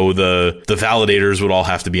 So the validators would all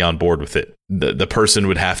have to be on board with it. The person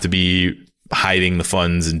would have to be hiding the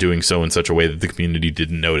funds and doing so in such a way that the community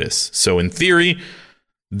didn't notice. So in theory,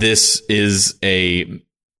 this is a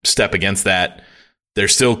step against that. There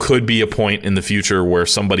still could be a point in the future where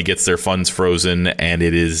somebody gets their funds frozen and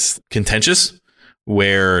it is contentious,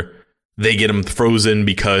 where they get them frozen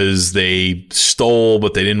because they stole,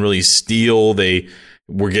 but they didn't really steal. They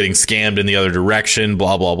were getting scammed in the other direction,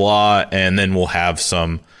 blah, blah, blah. And then we'll have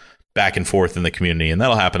some back and forth in the community, and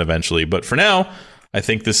that'll happen eventually. But for now, I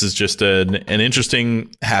think this is just an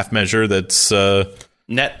interesting half measure that's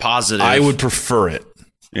net positive. I would prefer it.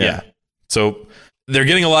 Yeah. So they're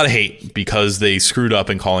getting a lot of hate because they screwed up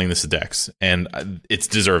in calling this a DEX, and it's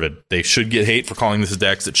deserved. They should get hate for calling this a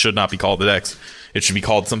DEX. It should not be called a DEX. It should be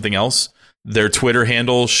called something else. Their Twitter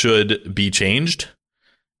handle should be changed,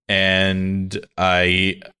 and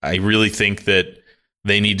I really think that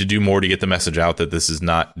they need to do more to get the message out that this is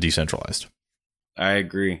not decentralized. I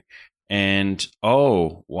agree. And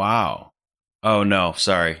oh, wow. Oh, no,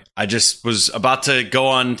 sorry. I just was about to go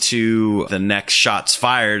on to the next Shots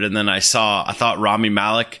Fired, and then I thought Rami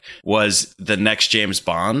Malek was the next James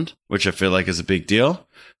Bond, which I feel like is a big deal,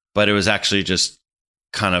 but it was actually just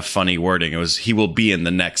kind of funny wording. It was, he will be in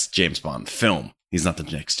the next James Bond film. He's not the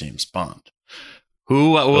next James Bond.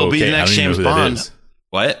 Who will be the next James Bond?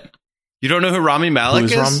 What? You don't know who Rami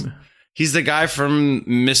Malek is? He's the guy from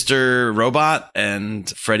Mr. Robot and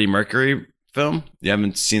Freddie Mercury film. You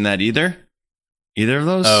haven't seen that either? Either of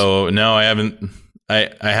those? Oh, no, I haven't. I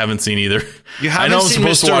haven't seen either. You haven't I know I'm seen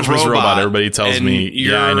supposed Mr. to watch Robot, Mr. Robot. Everybody tells me.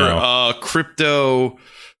 You're I know. a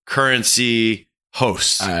cryptocurrency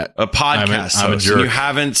host, a podcast I'm a host. jerk. And you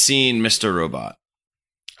haven't seen Mr. Robot.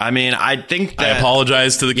 I mean, I think that... I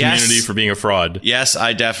apologize to the community for being a fraud. Yes,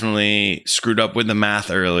 I definitely screwed up with the math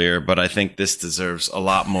earlier, but I think this deserves a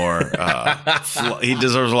lot more... he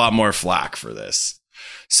deserves a lot more flack for this.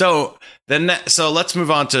 So let's move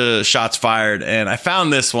on to Shots Fired. And I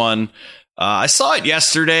found this one. I saw it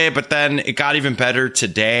yesterday, but then it got even better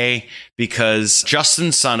today because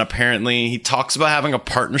Justin Sun, apparently, he talks about having a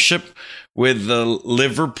partnership with the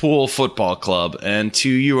Liverpool Football Club. And to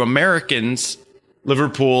you Americans,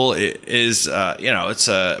 Liverpool is, it's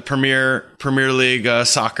a Premier League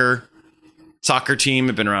soccer team.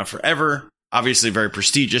 They've been around forever. Obviously very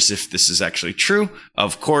prestigious if this is actually true.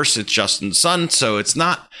 Of course, it's Justin Sun, so it's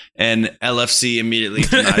not. And LFC immediately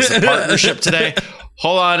denies the partnership today.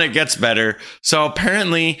 Hold on, it gets better. So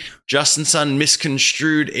apparently, Justin Sun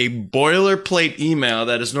misconstrued a boilerplate email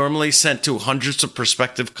that is normally sent to hundreds of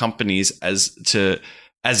prospective companies as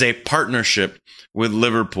a partnership with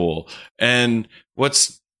Liverpool. And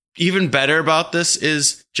what's even better about this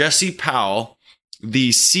is Jesse Powell, the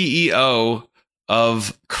CEO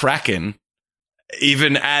of Kraken,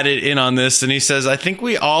 even added in on this, and he says, I think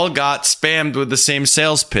we all got spammed with the same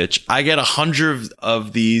sales pitch. I get 100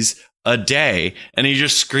 of these a day. And he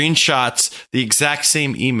just screenshots the exact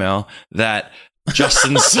same email that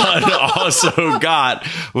Justin Sun also got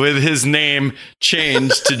with his name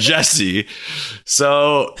changed to Jesse.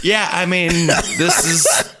 So yeah, I mean,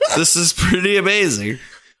 this is pretty amazing.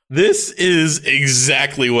 This is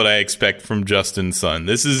exactly what I expect from Justin Sun.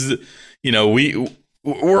 This is,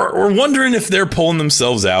 we're wondering if they're pulling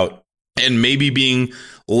themselves out and maybe being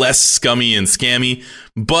less scummy and scammy,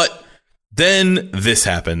 but then this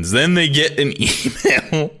happens. Then they get an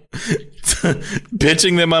email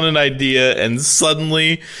pitching them on an idea, and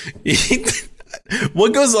suddenly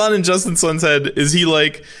what goes on in Justin Sun's head is he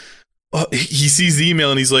sees the email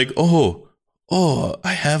and he's like, oh,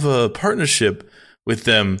 I have a partnership with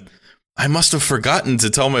them. I must have forgotten to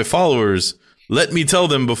tell my followers. Let me tell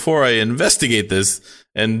them before I investigate this.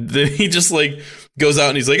 And then he just goes out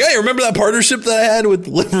and he's like, hey, remember that partnership that I had with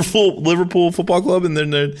Liverpool Football Club? And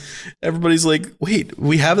then everybody's like, wait,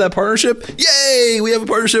 we have that partnership? Yay, we have a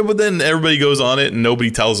partnership. But then everybody goes on it and nobody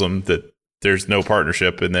tells them that there's no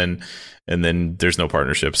partnership. And then there's no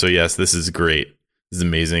partnership. So yes, this is great. This is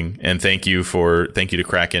amazing. And thank you to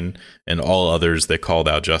Kraken and all others that called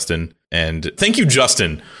out Justin. And thank you,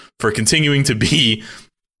 Justin, for continuing to be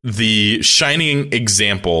the shining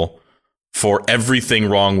example for everything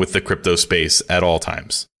wrong with the crypto space at all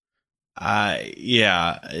times.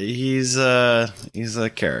 Yeah, he's a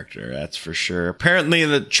character, that's for sure. Apparently,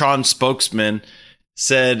 the Tron spokesman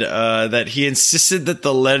said that he insisted that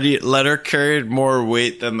the letter carried more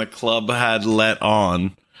weight than the club had let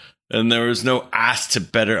on, and there was no ask to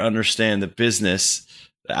better understand the business.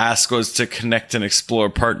 The ask was to connect and explore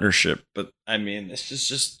partnership. But I mean, this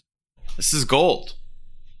is gold.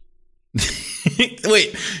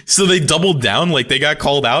 Wait, so they doubled down? They got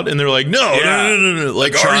called out and they're like, no.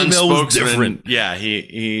 Our email was different. Yeah,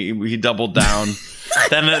 he doubled down.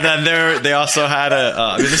 then they also had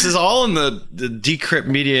this is all in the Decrypt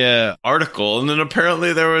Media article. And then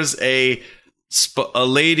apparently there was a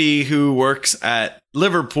lady who works at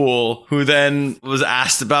Liverpool who then was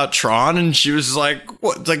asked about Tron, and she was like,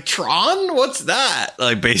 what, Tron? What's that?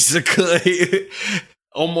 Basically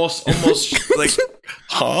almost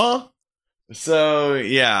huh? So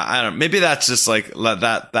yeah, I don't know. Maybe that's just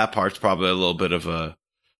that part's probably a little bit of a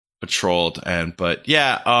trolled but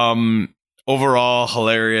yeah, overall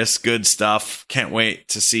hilarious, good stuff. Can't wait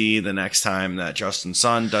to see the next time that Justin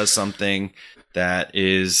Sun does something that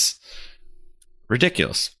is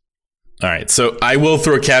ridiculous. All right, so I will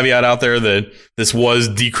throw a caveat out there that this was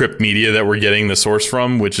Decrypt Media that we're getting the source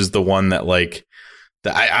from, which is the one that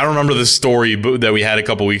I don't remember the story that we had a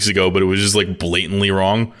couple weeks ago, but it was just blatantly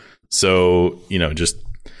wrong. So, just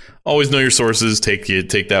always know your sources. Take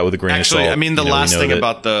that with a grain of salt. Actually, I mean, the last thing that,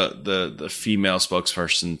 about the female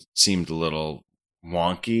spokesperson seemed a little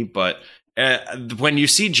wonky, but when you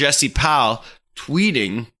see Jesse Powell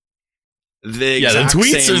tweeting the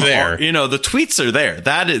tweets same, are there. The tweets are there.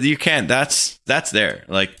 That is, you can't. That's there.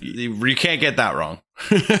 Like you can't get that wrong.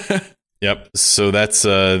 Yep. So that's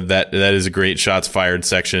that is a great shots fired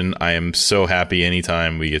section. I am so happy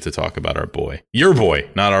anytime we get to talk about our boy, your boy,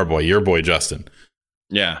 not our boy, your boy Justin.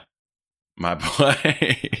 Yeah, my boy.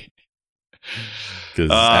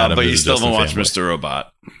 But you still haven't watched Mr.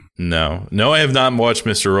 Robot. No, I have not watched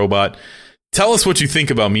Mr. Robot. Tell us what you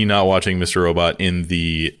think about me not watching Mr. Robot in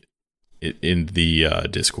the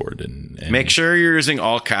Discord and make sure you're using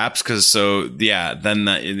all caps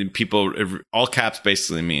then people, all caps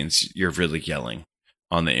basically means you're really yelling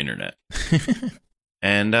on the internet.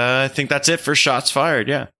 And I think that's it for shots fired.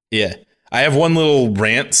 Yeah. I have one little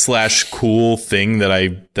rant / cool thing that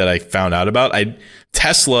I found out about.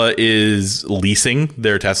 Tesla is leasing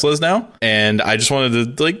their Teslas now, and I just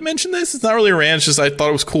wanted to mention this. It's not really a rant, it's just I thought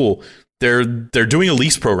it was cool. They're doing a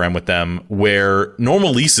lease program with them where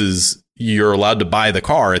normal leases you're allowed to buy the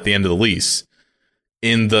car at the end of the lease.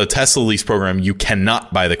 In the Tesla lease program, you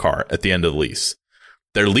cannot buy the car at the end of the lease.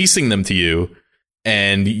 They're leasing them to you,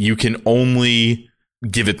 and you can only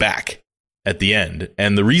give it back at the end.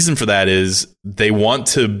 And the reason for that is they want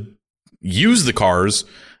to use the cars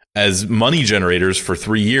as money generators for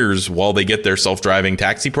 3 years while they get their self-driving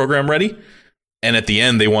taxi program ready. And at the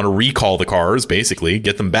end, they want to recall the cars, basically,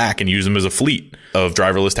 get them back and use them as a fleet of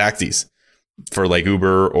driverless taxis for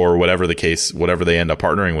Uber or whatever the case, whatever they end up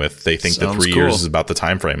partnering with. They think that 3 years is about the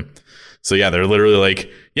time frame. So yeah, they're literally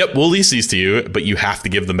like, yep, we'll lease these to you, but you have to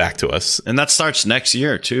give them back to us. And that starts next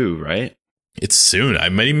year too, right? It's soon. I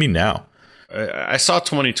might mean now. I saw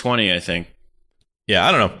 2020, I think. Yeah,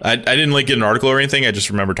 I don't know. I didn't get an article or anything. I just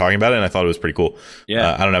remember talking about it, and I thought it was pretty cool.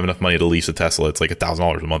 Yeah, I don't have enough money to lease a Tesla. It's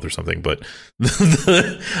 $1,000 a month or something. But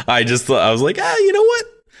I was like, you know what?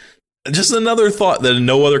 Just another thought that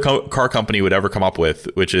no other car company would ever come up with,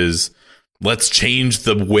 which is let's change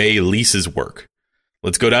the way leases work.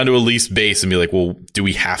 Let's go down to a lease base and be like, well, do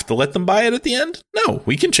we have to let them buy it at the end? No,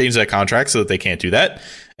 we can change that contract so that they can't do that.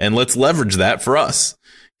 And let's leverage that for us.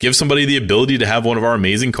 Give somebody the ability to have one of our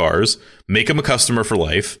amazing cars, make them a customer for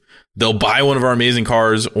life. They'll buy one of our amazing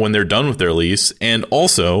cars when they're done with their lease. And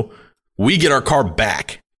also, we get our car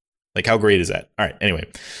back. How great is that? All right. Anyway,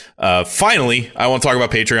 finally, I want to talk about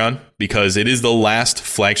Patreon because it is the last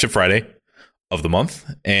flagship Friday of the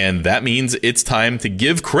month. And that means it's time to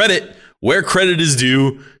give credit where credit is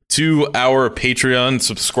due to our Patreon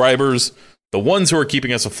subscribers, the ones who are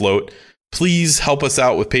keeping us afloat. Please help us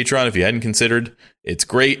out with Patreon if you hadn't considered. It's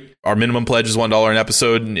great. Our minimum pledge is $1 an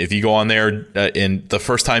episode. And if you go on there and the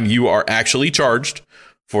first time you are actually charged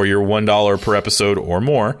for your $1 per episode or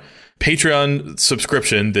more Patreon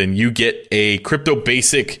subscription, then you get a Crypto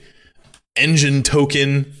Basic engine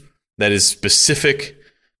token that is specific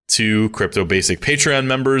to Crypto Basic Patreon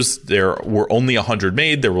members. There were only 100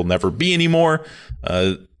 made. There will never be any more.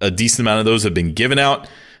 A decent amount of those have been given out.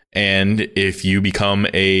 And if you become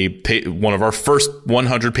one of our first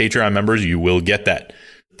 100 Patreon members, you will get that.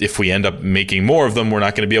 If we end up making more of them, we're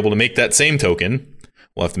not going to be able to make that same token.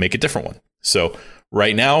 We'll have to make a different one. So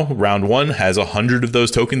right now, round one has 100 of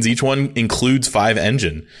those tokens. Each one includes 5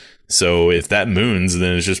 engine. So if that moons,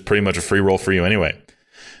 then it's just pretty much a free roll for you anyway.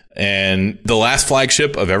 And the last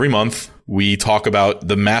flagship of every month, we talk about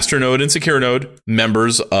the Masternode and SecureNode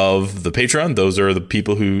members of the Patreon. Those are the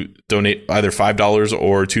people who donate either $5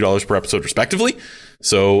 or $2 per episode, respectively.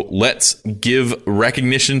 So let's give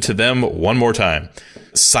recognition to them one more time.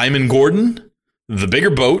 Simon Gordon, The Bigger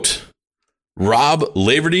Boat, Rob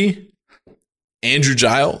Laverty, Andrew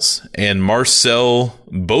Giles, and Marcel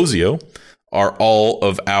Bozio are all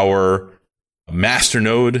of our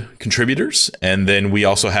Masternode contributors. And then we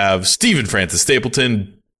also have Stephen Francis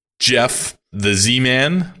Stapleton, Jeff the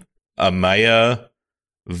Z-Man, Amaya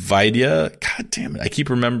Vaidya. God damn it. I keep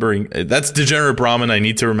remembering. That's Degenerate Brahmin. I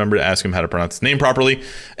need to remember to ask him how to pronounce his name properly.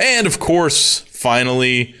 And of course,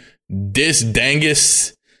 finally,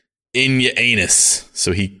 Disdangus Inyanus.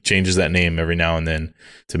 So he changes that name every now and then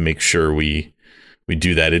to make sure we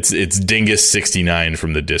do that. It's Dingus69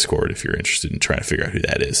 from the Discord if you're interested in trying to figure out who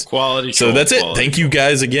that is. Quality. So that's it. Thank you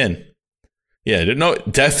guys again. Yeah, no,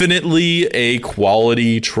 definitely a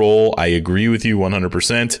quality troll. I agree with you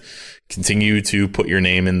 100%. Continue to put your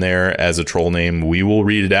name in there as a troll name. We will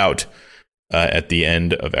read it out at the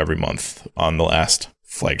end of every month on the last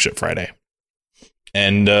flagship Friday.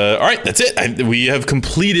 And all right, that's it. We have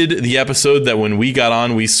completed the episode that when we got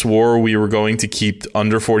on, we swore we were going to keep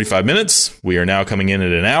under 45 minutes. We are now coming in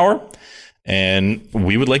at an hour. And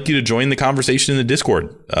we would like you to join the conversation in the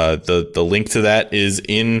Discord. The link to that is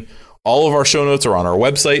in all of our show notes or on our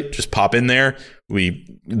website. Just pop in there.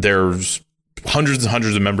 There's hundreds and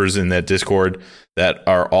hundreds of members in that Discord that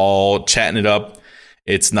are all chatting it up.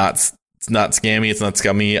 It's not scammy. It's not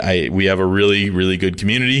scummy. We have a really, really good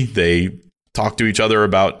community. They talk to each other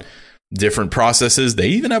about different processes. They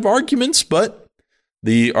even have arguments, but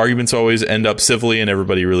the arguments always end up civilly, and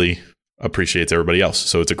everybody really appreciates everybody else.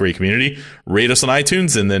 So it's a great community. Rate us on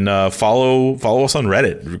iTunes, and then follow us on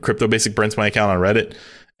Reddit. Crypto Basic Brent's my account on Reddit.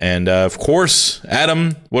 And of course,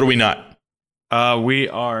 Adam, what are we not? We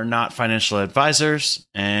are not financial advisors,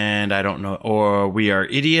 and I don't know, or we are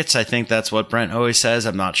idiots. I think that's what Brent always says.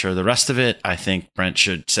 I'm not sure the rest of it. I think Brent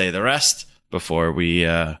should say the rest before we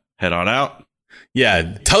head on out.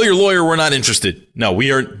 Yeah, tell your lawyer we're not interested. No,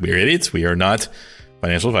 we're idiots. We are not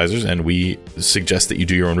financial advisors, and we suggest that you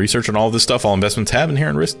do your own research on all of this stuff. All investments have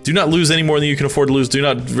inherent risk. Do not lose any more than you can afford to lose. Do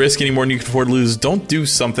not risk any more than you can afford to lose. Don't do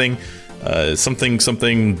something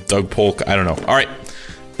Doug Polk. I don't know. All right,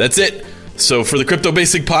 that's it. So for the Crypto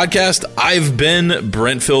Basic Podcast, I've been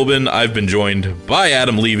Brent Philbin. I've been joined by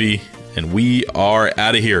Adam Levy, and we are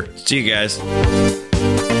out of here. See you guys.